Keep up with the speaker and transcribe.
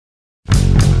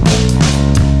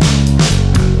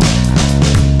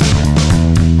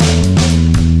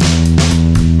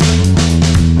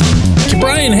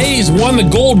won the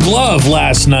Gold Glove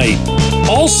last night.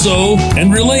 Also,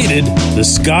 and related, the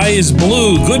sky is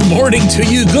blue. Good morning to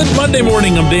you. Good Monday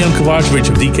morning. I'm Dan Kovacevic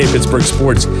of DK Pittsburgh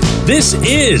Sports. This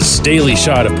is Daily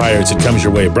Shot of Pirates. It comes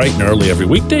your way bright and early every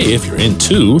weekday if you're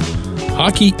into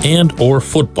hockey and or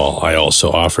football. I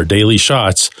also offer daily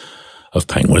shots of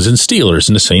Penguins and Steelers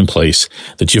in the same place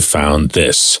that you found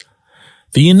this.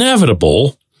 The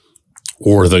inevitable,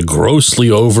 or the grossly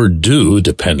overdue,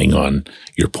 depending on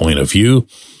your point of view,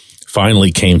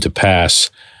 finally came to pass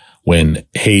when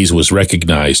Hayes was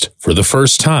recognized for the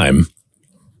first time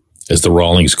as the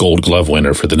Rawlings Gold Glove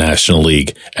winner for the National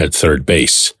League at third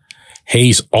base.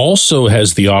 Hayes also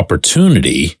has the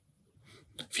opportunity,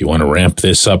 if you want to ramp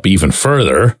this up even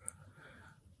further,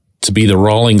 to be the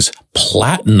Rawlings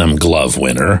Platinum Glove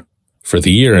winner for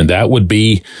the year, and that would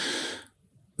be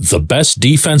the best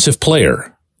defensive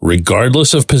player,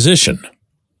 regardless of position,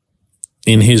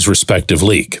 in his respective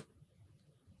league.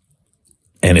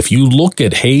 And if you look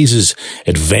at Hayes'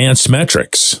 advanced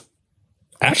metrics,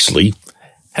 actually,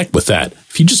 heck with that.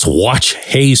 If you just watch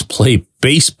Hayes play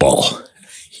baseball,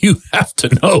 you have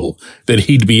to know that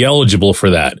he'd be eligible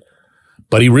for that.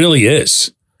 But he really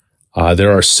is.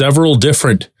 There are several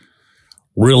different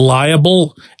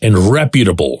reliable and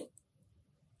reputable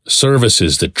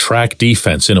services that track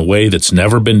defense in a way that's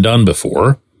never been done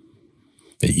before.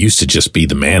 It used to just be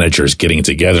the managers getting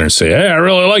together and say, hey, I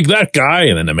really like that guy.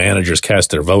 And then the managers cast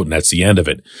their vote and that's the end of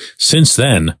it. Since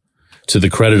then, to the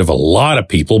credit of a lot of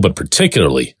people, but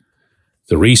particularly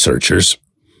the researchers,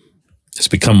 it's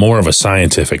become more of a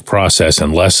scientific process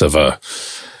and less of a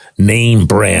name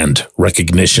brand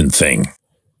recognition thing.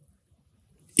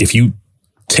 If you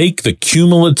take the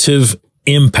cumulative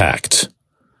impact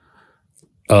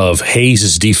of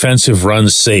Hayes' defensive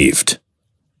runs saved,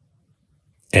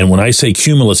 and when I say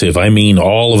cumulative, I mean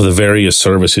all of the various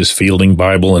services, fielding,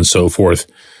 Bible, and so forth,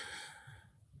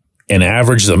 and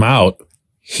average them out,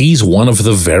 he's one of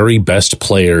the very best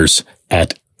players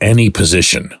at any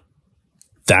position.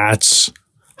 That's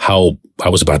how, I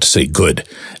was about to say good.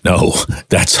 No,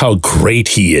 that's how great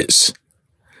he is.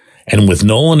 And with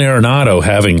Nolan Arenado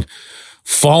having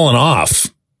fallen off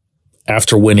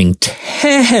after winning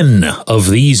 10 of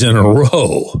these in a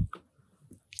row,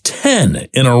 10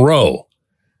 in a row,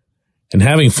 and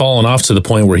having fallen off to the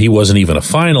point where he wasn't even a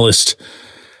finalist,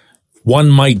 one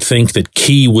might think that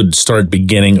Key would start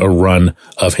beginning a run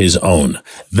of his own.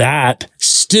 That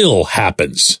still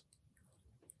happens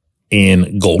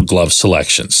in Gold Glove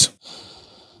selections.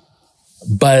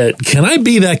 But can I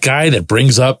be that guy that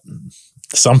brings up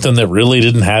something that really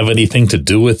didn't have anything to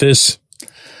do with this,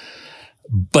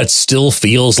 but still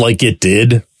feels like it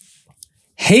did?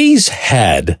 Hayes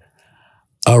had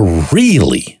a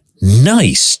really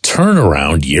nice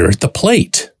turnaround year at the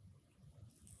plate.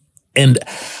 And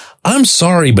I'm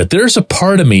sorry, but there's a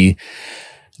part of me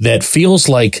that feels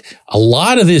like a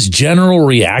lot of this general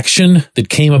reaction that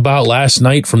came about last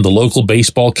night from the local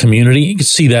baseball community, you can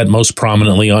see that most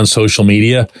prominently on social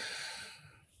media,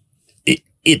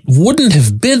 it wouldn't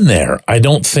have been there, I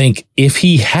don't think, if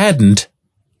he hadn't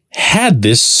had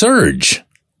this surge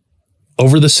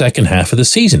over the second half of the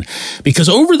season. Because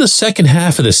over the second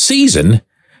half of the season,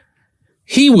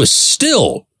 he was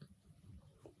still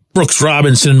Brooks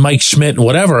Robinson, Mike Schmidt, and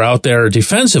whatever out there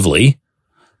defensively,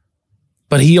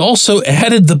 but he also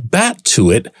added the bat to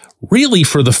it really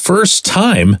for the first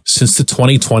time since the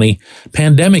 2020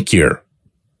 pandemic year.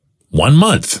 1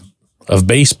 month of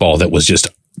baseball that was just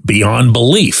beyond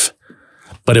belief,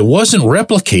 but it wasn't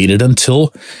replicated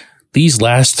until these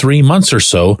last 3 months or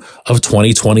so of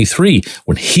 2023,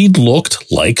 when he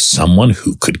looked like someone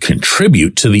who could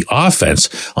contribute to the offense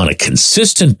on a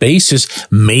consistent basis,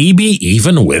 maybe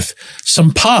even with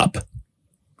some pop.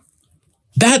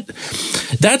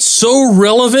 That's so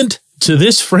relevant to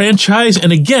this franchise.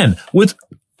 And again, with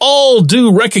all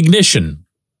due recognition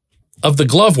of the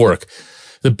glove work,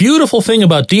 the beautiful thing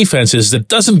about defense is that it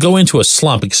doesn't go into a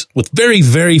slump, with very,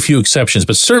 very few exceptions,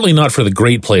 but certainly not for the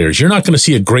great players. You're not going to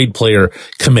see a great player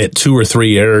commit 2 or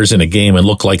 3 errors in a game and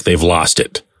look like they've lost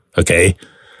it, okay?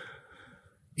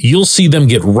 You'll see them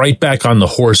get right back on the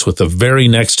horse with the very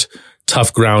next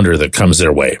tough grounder that comes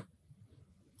their way.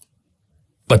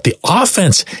 But the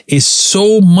offense is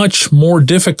so much more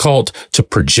difficult to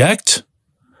project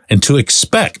and to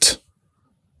expect.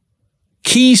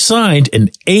 Key signed an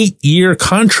 8-year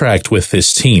contract with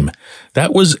this team.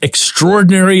 That was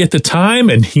extraordinary at the time,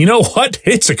 and you know what?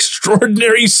 It's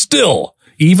extraordinary still,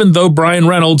 even though Brian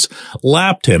Reynolds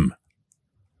lapped him.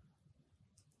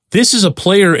 This is a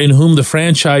player in whom the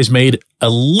franchise made a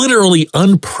literally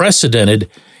unprecedented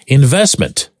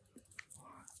investment.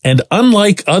 And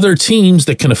unlike other teams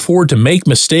that can afford to make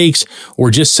mistakes or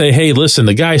just say, hey, listen,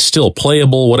 the guy's still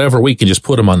playable, whatever, we can just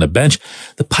put him on the bench,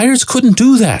 the Pirates couldn't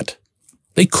do that.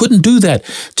 They couldn't do that.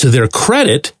 To their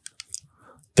credit,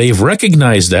 they've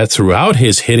recognized that throughout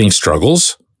his hitting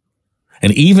struggles.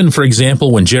 And even, for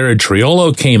example, when Jared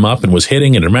Triolo came up and was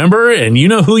hitting, and remember, and you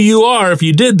know who you are if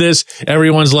you did this,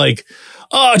 everyone's like,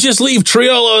 oh, just leave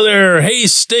Triolo there.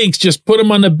 Hayes stinks. Just put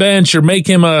him on the bench or make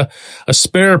him a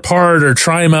spare part or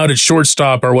try him out at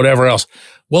shortstop or whatever else.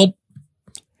 Well,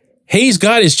 Hayes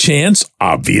got his chance,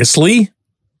 obviously,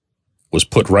 was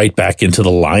put right back into the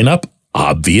lineup,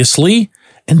 obviously,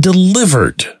 and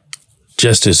delivered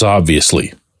just as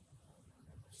obviously.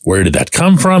 Where did that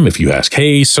come from? If you ask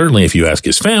Hayes, certainly if you ask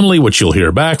his family, what you'll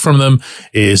hear back from them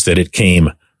is that it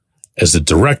came as a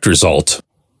direct result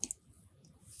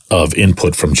of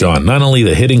input from John Nunnally,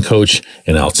 the hitting coach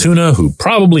in Altoona, who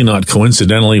probably not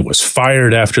coincidentally was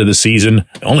fired after the season.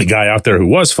 The only guy out there who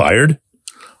was fired,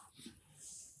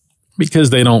 because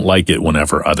they don't like it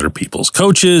whenever other people's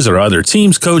coaches or other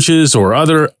teams' coaches or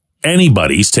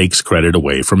anybody's takes credit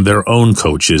away from their own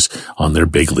coaches on their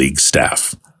big league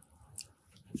staff.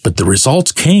 But the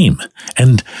results came,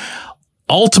 and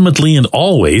ultimately and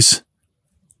always,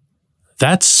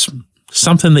 that's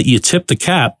something that you tip the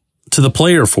cap to the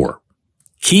player for.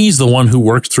 Key's the one who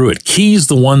worked through it. Key's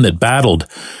the one that battled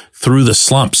through the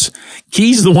slumps.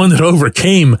 Key's the one that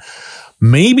overcame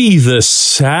maybe the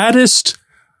saddest,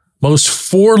 most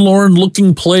forlorn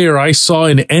looking player I saw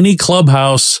in any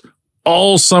clubhouse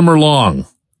all summer long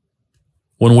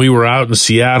when we were out in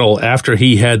Seattle after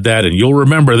he had that. And you'll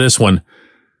remember this one,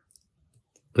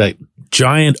 that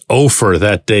giant offer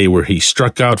that day where he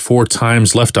struck out 4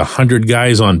 times, left 100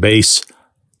 guys on base.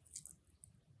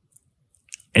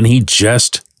 And he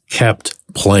just kept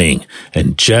playing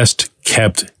and just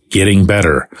kept getting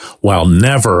better while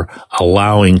never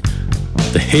allowing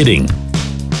the hitting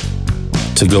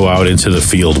to go out into the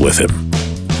field with him.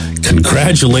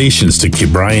 Congratulations to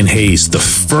Ke'Bryan Hayes, the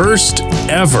first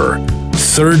ever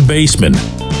third baseman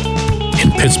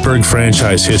in Pittsburgh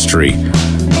franchise history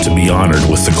to be honored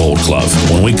with the Gold Glove.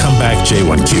 When we come back,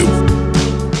 J1Q.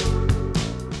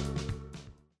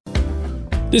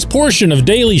 This portion of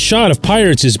Daily Shot of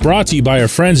Pirates is brought to you by our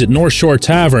friends at North Shore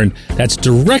Tavern, that's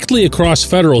directly across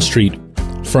Federal Street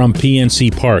from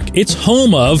PNC Park. It's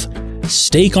home of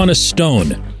Steak on a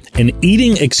Stone, an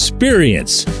eating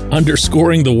experience,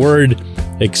 underscoring the word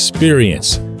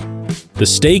experience. The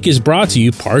steak is brought to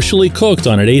you partially cooked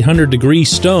on an 800-degree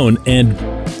stone, and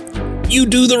you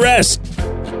do the rest.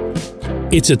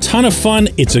 It's a ton of fun,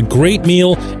 it's a great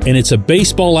meal, and it's a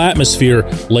baseball atmosphere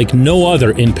like no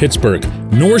other in Pittsburgh.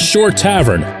 North Shore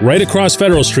Tavern, right across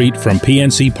Federal Street from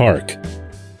PNC Park.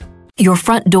 Your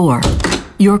front door,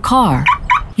 your car,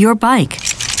 your bike,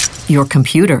 your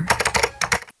computer,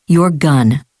 your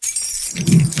gun.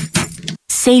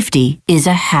 Safety is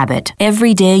a habit.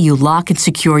 Every day you lock and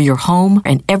secure your home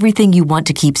and everything you want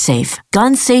to keep safe.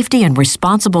 Gun safety and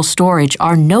responsible storage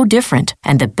are no different,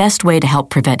 and the best way to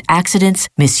help prevent accidents,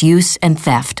 misuse, and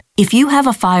theft. If you have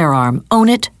a firearm, own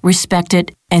it, respect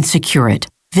it, and secure it.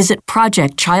 Visit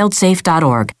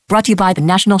ProjectChildSafe.org. Brought to you by the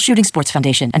National Shooting Sports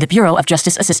Foundation and the Bureau of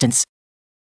Justice Assistance.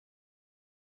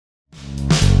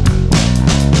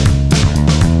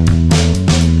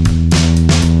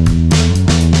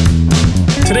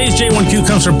 Today's J1Q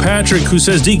comes from Patrick, who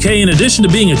says, DK, in addition to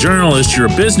being a journalist, you're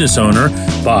a business owner.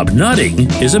 Bob Nutting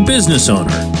is a business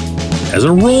owner. As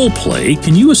a role play,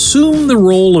 can you assume the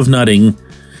role of Nutting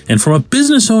and from a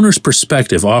business owner's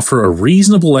perspective offer a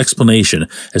reasonable explanation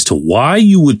as to why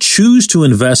you would choose to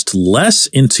invest less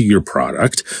into your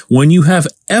product when you have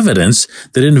evidence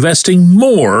that investing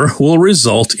more will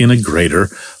result in a greater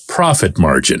profit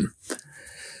margin?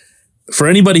 For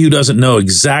anybody who doesn't know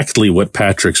exactly what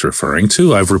Patrick's referring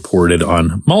to, I've reported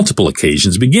on multiple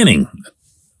occasions, beginning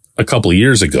a couple of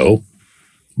years ago,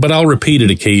 but I'll repeat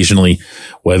it occasionally,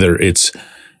 whether it's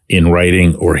in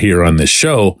writing or here on this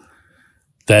show,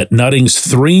 that Nutting's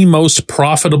 3 most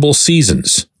profitable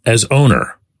seasons as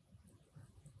owner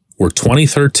were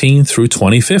 2013 through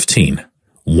 2015,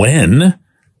 when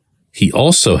he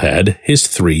also had his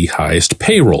 3 highest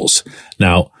payrolls.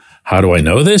 Now, how do I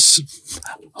know this?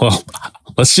 Well,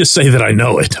 let's just say that I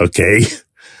know it, okay?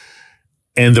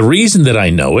 And the reason that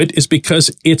I know it is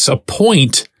because it's a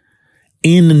point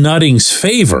in Nutting's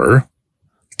favor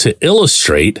to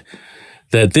illustrate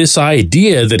that this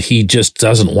idea that he just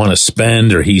doesn't want to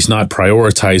spend or he's not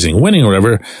prioritizing winning or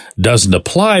whatever doesn't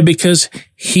apply, because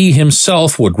he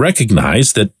himself would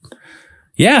recognize that,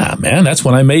 yeah, man, that's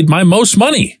when I made my most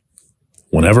money,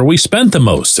 whenever we spent the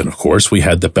most. And of course, we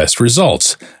had the best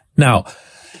results. Now,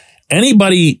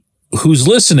 anybody who's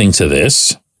listening to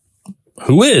this,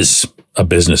 who is a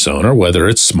business owner, whether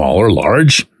it's small or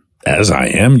large, as I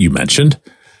am, you mentioned,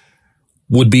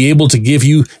 would be able to give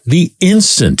you the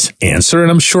instant answer.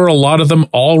 And I'm sure a lot of them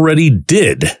already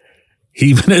did,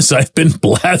 even as I've been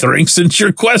blathering since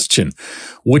your question,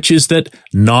 which is that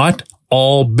not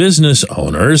all business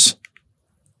owners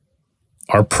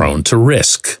are prone to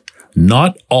risk.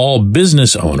 Not all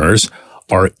business owners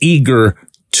are eager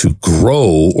to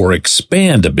grow or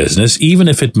expand a business, even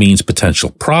if it means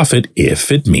potential profit,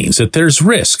 if it means that there's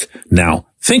risk. Now,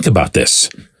 think about this.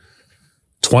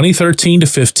 2013 to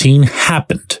 15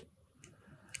 happened.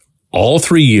 All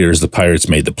 3 years the Pirates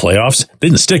made the playoffs.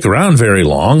 Didn't stick around very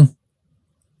long,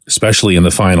 especially in the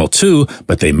final 2,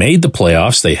 but they made the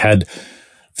playoffs. They had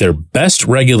their best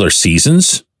regular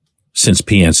seasons since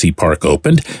PNC Park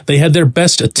opened. They had their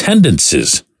best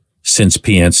attendances since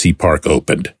PNC Park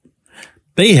opened.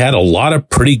 They had a lot of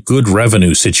pretty good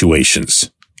revenue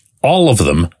situations. All of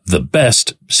them the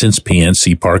best since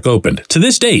PNC Park opened. To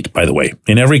this date, by the way,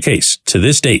 in every case, to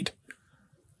this date.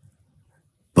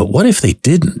 But what if they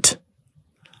didn't?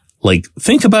 Like,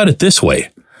 think about it this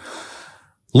way.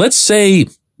 Let's say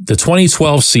the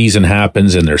 2012 season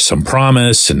happens and there's some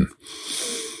promise and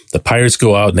the Pirates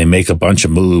go out and they make a bunch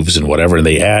of moves and whatever, and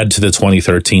they add to the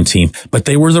 2013 team, but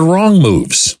they were the wrong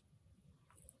moves.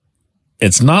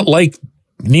 It's not like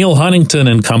Neil Huntington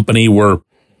and company were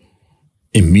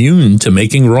immune to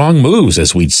making wrong moves,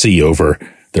 as we'd see over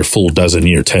their full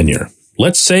dozen-year tenure.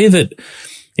 Let's say that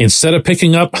instead of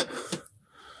picking up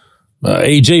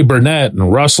A.J. Burnett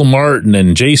and Russell Martin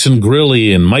and Jason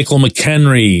Grilli and Michael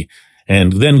McHenry,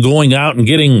 and then going out and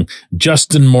getting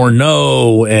Justin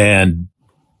Morneau and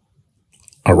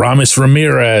Aramis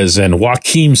Ramirez and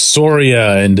Joaquim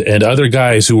Soria and other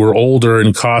guys who were older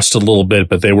and cost a little bit,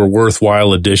 but they were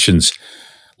worthwhile additions.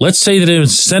 Let's say that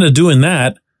instead of doing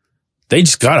that, they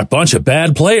just got a bunch of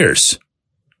bad players.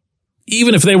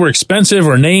 Even if they were expensive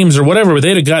or names or whatever, but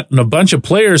they'd have gotten a bunch of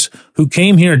players who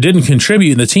came here and didn't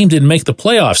contribute and the team didn't make the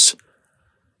playoffs.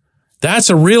 That's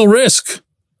a real risk.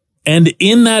 And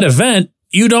in that event,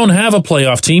 you don't have a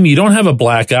playoff team. You don't have a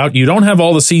blackout. You don't have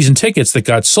all the season tickets that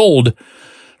got sold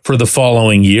for the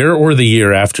following year or the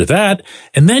year after that.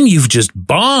 And then you've just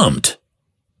bombed.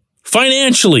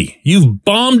 Financially, you've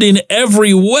bombed in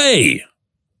every way.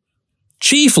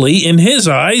 Chiefly, in his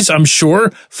eyes, I'm sure,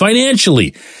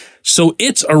 financially. So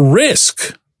it's a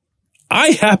risk. I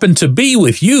happen to be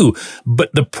with you, but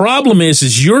the problem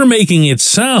is you're making it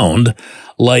sound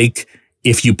like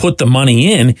if you put the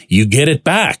money in, you get it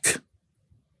back.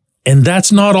 And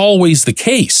that's not always the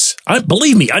case.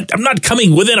 Believe me, I'm not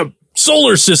coming within a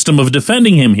solar system of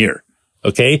defending him here.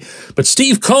 Okay. But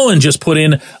Steve Cohen just put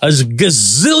in a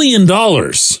gazillion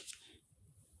dollars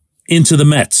into the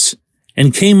Mets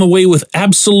and came away with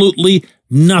absolutely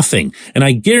nothing. And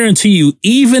I guarantee you,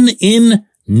 even in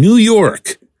New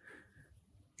York,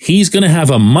 he's going to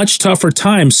have a much tougher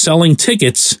time selling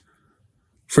tickets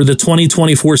for the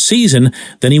 2024 season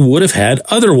than he would have had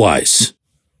otherwise.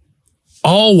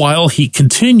 All while he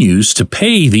continues to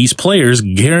pay these players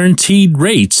guaranteed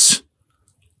rates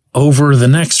over the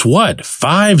next,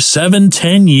 5, 7,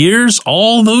 10 years?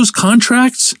 All those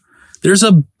contracts? There's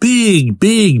a big,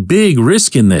 big, big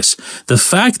risk in this. The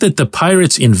fact that the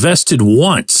Pirates invested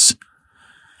once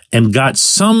and got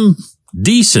some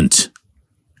decent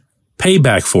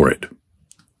payback for it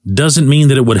doesn't mean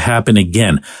that it would happen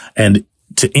again. And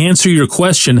to answer your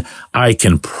question, I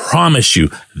can promise you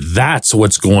that's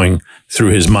what's going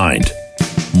through his mind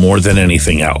more than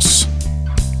anything else.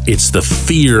 It's the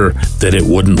fear that it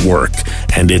wouldn't work,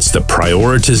 and it's the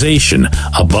prioritization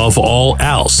above all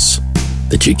else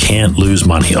that you can't lose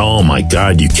money. Oh my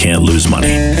God, you can't lose money.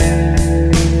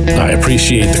 I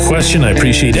appreciate the question. I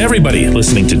appreciate everybody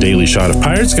listening to Daily Shot of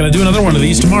Pirates. Going to do another one of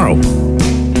these tomorrow.